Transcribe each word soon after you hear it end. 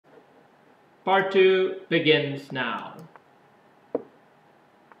Part 2 begins now.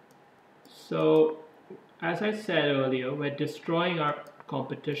 So, as I said earlier, we're destroying our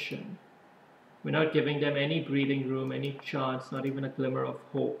competition. We're not giving them any breathing room, any chance, not even a glimmer of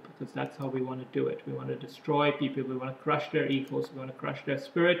hope, because that's how we want to do it. We want to destroy people, we want to crush their egos, we want to crush their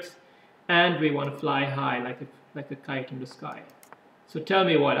spirits, and we want to fly high like a kite in the sky. So tell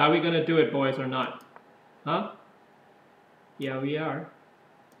me what, are we going to do it, boys, or not? Huh? Yeah, we are.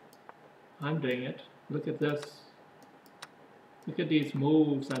 I'm doing it. Look at this. Look at these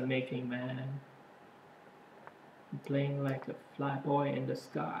moves I'm making, man. I'm playing like a flyboy in the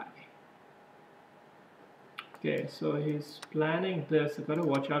sky. Okay, so he's planning this. I've got to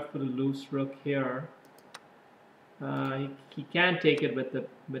watch out for the loose rook here. He can take it with the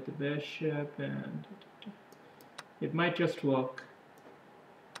bishop, and it might just work.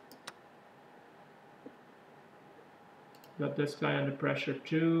 Got this guy under pressure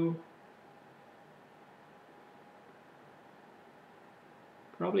too.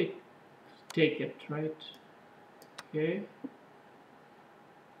 Probably take it, right? Okay.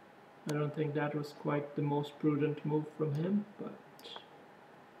 I don't think that was quite the most prudent move from him, but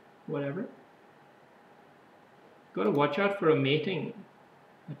whatever. Got to watch out for a mating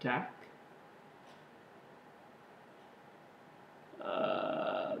attack.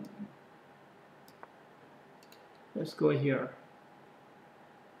 Let's go here.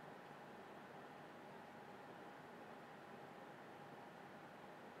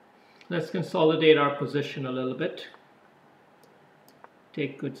 Let's consolidate our position a little bit.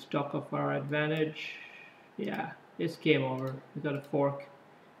 Take good stock of our advantage. Yeah, it's game over. We got a fork.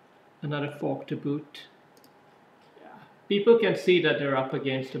 Another fork to boot. Yeah. People can see that they're up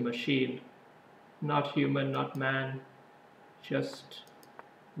against a machine. Not human, not man. Just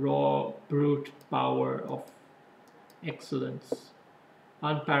raw, brute power of excellence.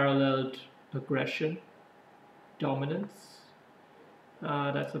 Unparalleled aggression. Dominance.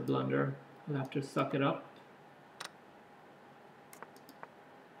 That's a blunder. I'll have to suck it up.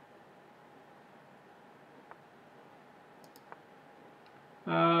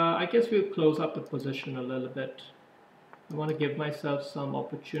 I guess we'll close up the position a little bit. I want to give myself some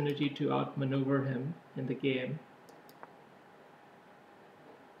opportunity to outmaneuver him in the game.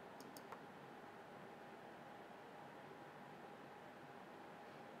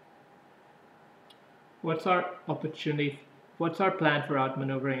 What's our opportunity? What's our plan for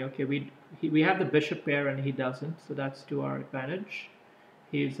outmaneuvering? Okay, we have the bishop pair and he doesn't, so that's to our advantage.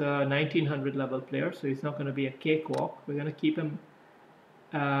 He's a 1900 level player, so he's not going to be a cakewalk. We're going to keep him.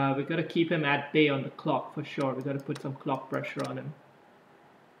 We've got to keep him at bay on the clock for sure. We've got to put some clock pressure on him.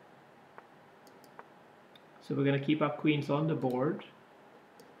 So we're going to keep our queens on the board.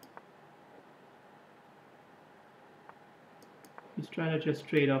 He's trying to just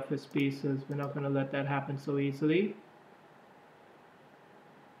trade off his pieces. We're not going to let that happen so easily.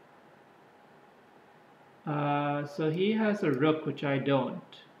 So he has a rook, which I don't.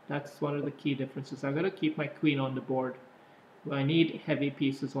 That's one of the key differences. I'm going to keep my queen on the board. I need heavy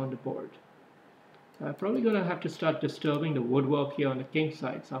pieces on the board. I'm probably going to have to start disturbing the woodwork here on the king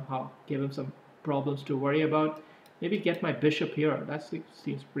side somehow. Give him some problems to worry about. Maybe get my bishop here. That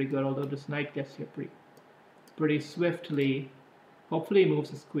seems pretty good, although this knight gets here pretty swiftly. Hopefully he moves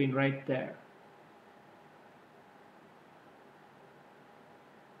his queen right there.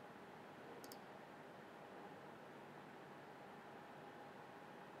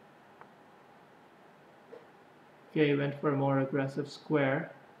 Okay, he went for a more aggressive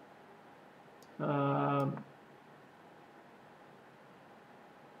square. I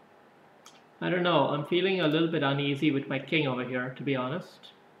don't know. I'm feeling a little bit uneasy with my king over here, to be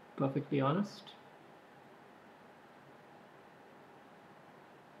honest. Perfectly honest.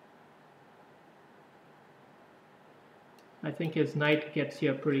 I think his knight gets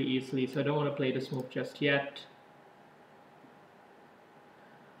here pretty easily, so I don't want to play this move just yet.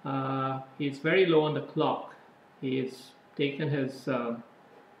 He's very low on the clock. He's taken his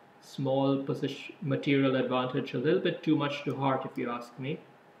small position material advantage a little bit too much to heart, if you ask me.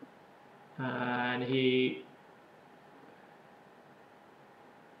 And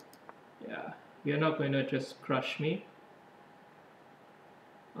you're not going to just crush me.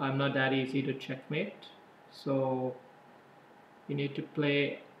 I'm not that easy to checkmate. So you need to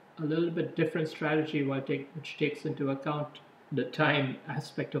play a little bit different strategy which takes into account the time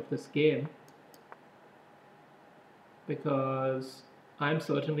aspect of this game. Because I'm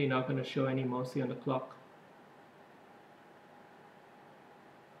certainly not going to show any mercy on the clock.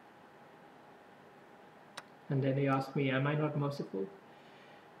 And then he asked me, am I not merciful?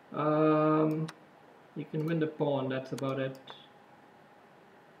 You can win the pawn, that's about it.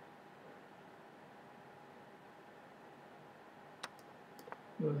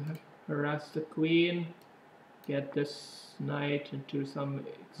 We'll harass the queen. Get this knight into some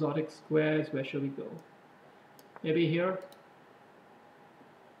exotic squares. Where shall we go? Maybe here?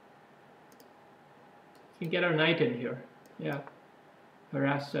 We can get our knight in here. Yeah.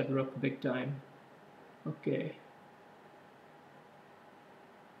 Harass that rook big time. Okay.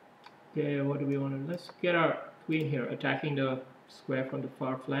 Okay, what do we want to... Let's get our queen here, attacking the square from the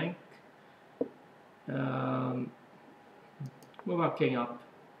far flank. Move our king up.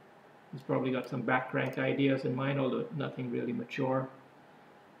 He's probably got some back rank ideas in mind, although nothing really mature.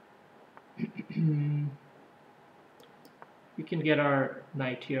 We can get our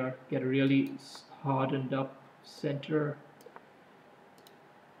knight here, get a really hardened up center.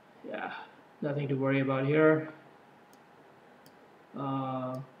 Yeah, nothing to worry about here.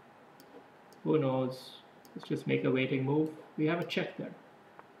 Who knows? Let's just make a waiting move. We have a check there.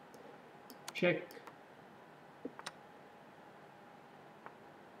 Check.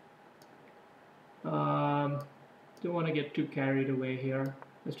 Don't want to get too carried away here.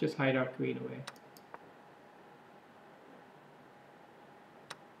 Let's just hide our queen away.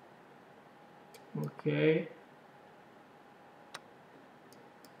 Okay.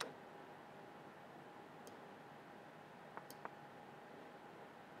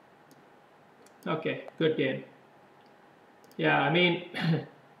 Okay, good game. Yeah, I mean,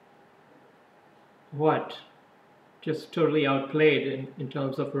 what? Just totally outplayed in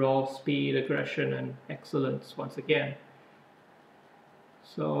terms of raw speed, aggression, and excellence once again.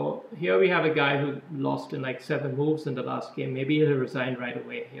 So here we have a guy who lost in like 7 moves in the last game. Maybe he'll resign right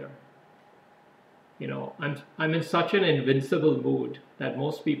away here. You know, I'm in such an invincible mood that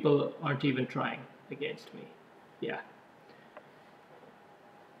most people aren't even trying against me. Yeah.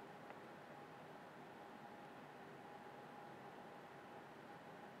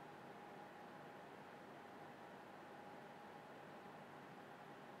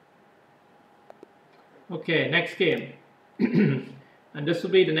 Okay, next game. And this will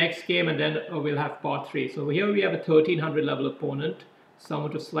be the next game, and then we'll have part 3. So here we have a 1300 level opponent,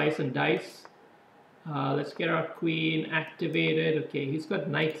 someone to slice and dice. Let's get our queen activated. Okay, he's got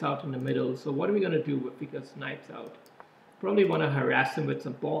knights out in the middle. So what are we going to do if he gets knights out? Probably want to harass him with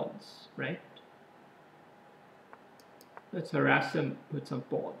some pawns, right? Let's harass him with some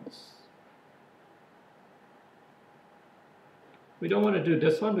pawns. We don't want to do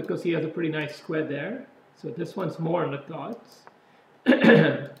this one because he has a pretty nice square there. So this one's more on the cards.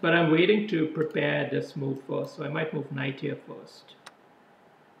 But I'm waiting to prepare this move first. So I might move knight here first.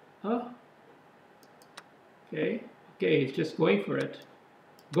 Huh? Okay. Okay, he's just going for it.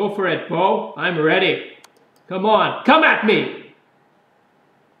 Go for it, Bo. I'm ready. Come on. Come at me.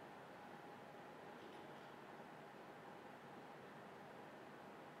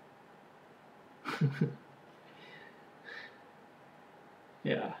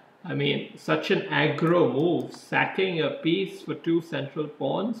 Yeah. I mean, such an aggro move, sacking a piece for 2 central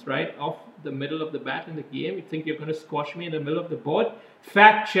pawns right off the middle of the bat in the game. You think you're going to squash me in the middle of the board?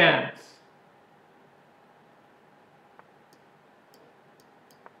 Fat chance.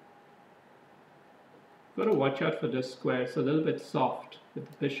 Got to watch out for this square. It's a little bit soft with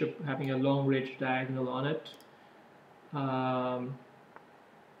the bishop having a long range diagonal on it.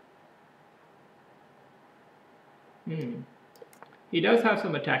 He does have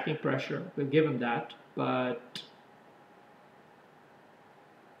some attacking pressure, we'll give him that, but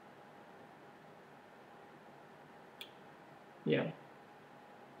yeah.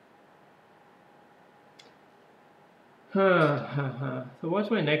 So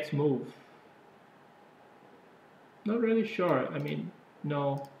what's my next move? Not really sure. I mean,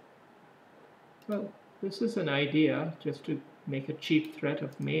 no. Well, this is an idea just to make a cheap threat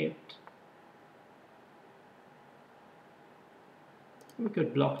of mate. We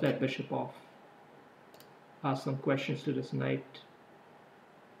could block that bishop off. Ask some questions to this knight.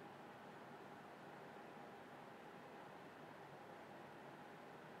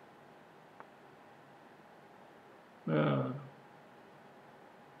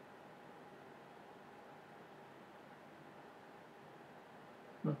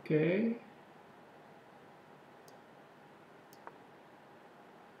 Okay.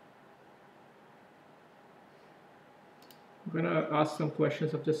 I'm gonna ask some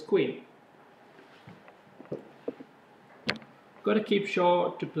questions of this queen. Got to keep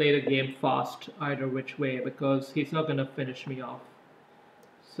sure to play the game fast either which way because he's not gonna finish me off.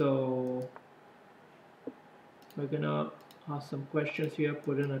 So we're gonna ask some questions here,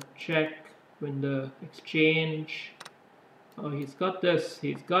 put in a check, win the exchange. Oh, he's got this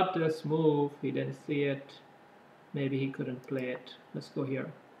move, he didn't see it. Maybe he couldn't play it. Let's go here.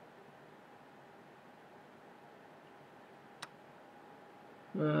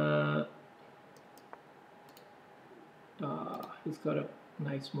 He's got a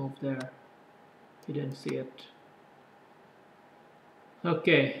nice move there. He didn't see it.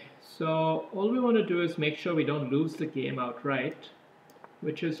 Okay, so all we want to do is make sure we don't lose the game outright,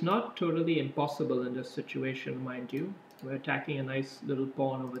 which is not totally impossible in this situation, mind you. We're attacking a nice little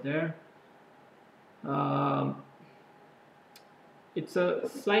pawn over there. It's a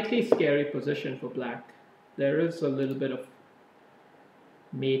slightly scary position for black. There is a little bit of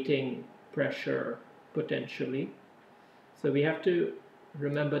mating pressure potentially. So we have to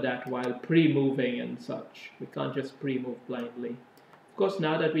remember that while pre-moving and such. We can't just pre-move blindly. Of course,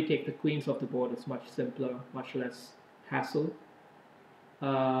 now that we take the queens off the board, it's much simpler, much less hassle.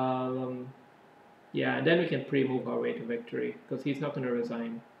 Yeah, and then we can pre-move our way to victory, because he's not going to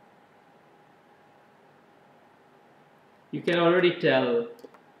resign. You can already tell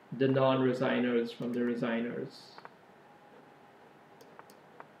the non-resigners from the resigners.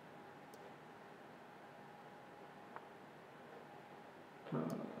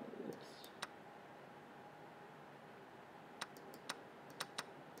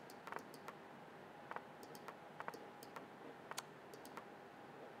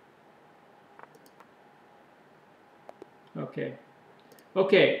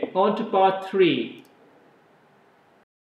 Okay, on to part 3.